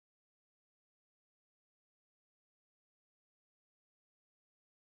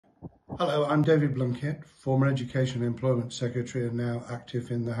Hello, I'm David Blunkett, former Education and Employment Secretary and now active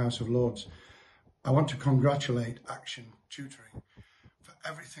in the House of Lords. I want to congratulate Action Tutoring for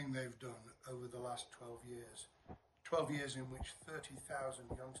everything they've done over the last 12 years. 12 years in which 30,000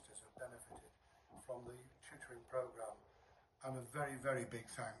 youngsters have benefited from the tutoring programme, and a very, very big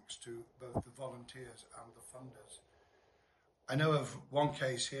thanks to both the volunteers and the funders. I know of one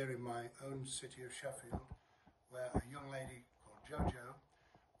case here in my own city of Sheffield where a young lady called Jojo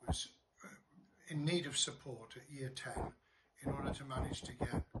was in need of support at year 10 in order to manage to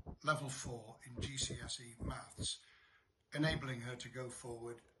get level 4 in GCSE maths, enabling her to go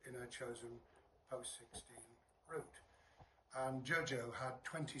forward in her chosen post-16 route. And Jojo had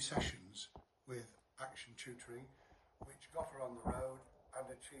 20 sessions with Action Tutoring, which got her on the road and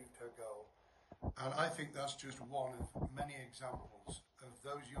achieved her goal. And I think that's just one of many examples of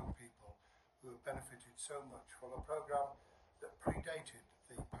those young people who have benefited so much from a programme that predated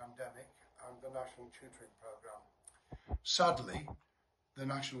the pandemic and the National Tutoring Programme. Sadly, the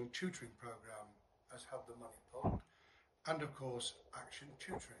National Tutoring Programme has had the money pulled, and of course Action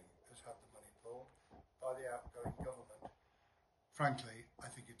Tutoring has had the money pulled by the outgoing government. Frankly, I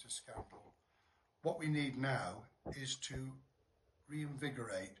think it's a scandal. What we need now is to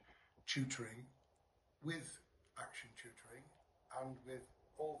reinvigorate tutoring with Action Tutoring and with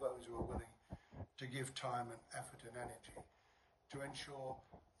all those who are willing to give time and effort and energy to ensure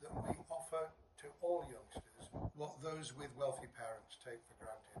that we offer to all youngsters what those with wealthy parents take for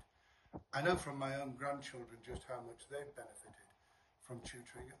granted. I know from my own grandchildren just how much they've benefited from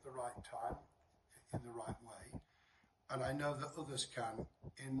tutoring at the right time, in the right way, and I know that others can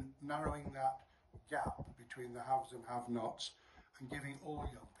in narrowing that gap between the haves and have-nots and giving all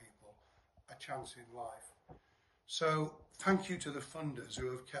young people a chance in life. So thank you to the funders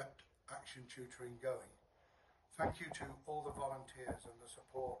who have kept Action Tutoring going. Thank you to all the volunteers and the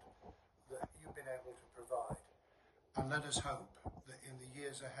support that you've been able to provide. And let us hope that in the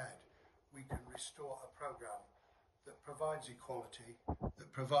years ahead we can restore a programme that provides equality,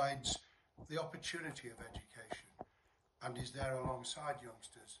 that provides the opportunity of education and is there alongside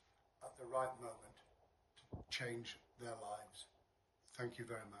youngsters at the right moment to change their lives. Thank you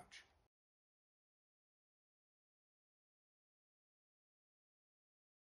very much.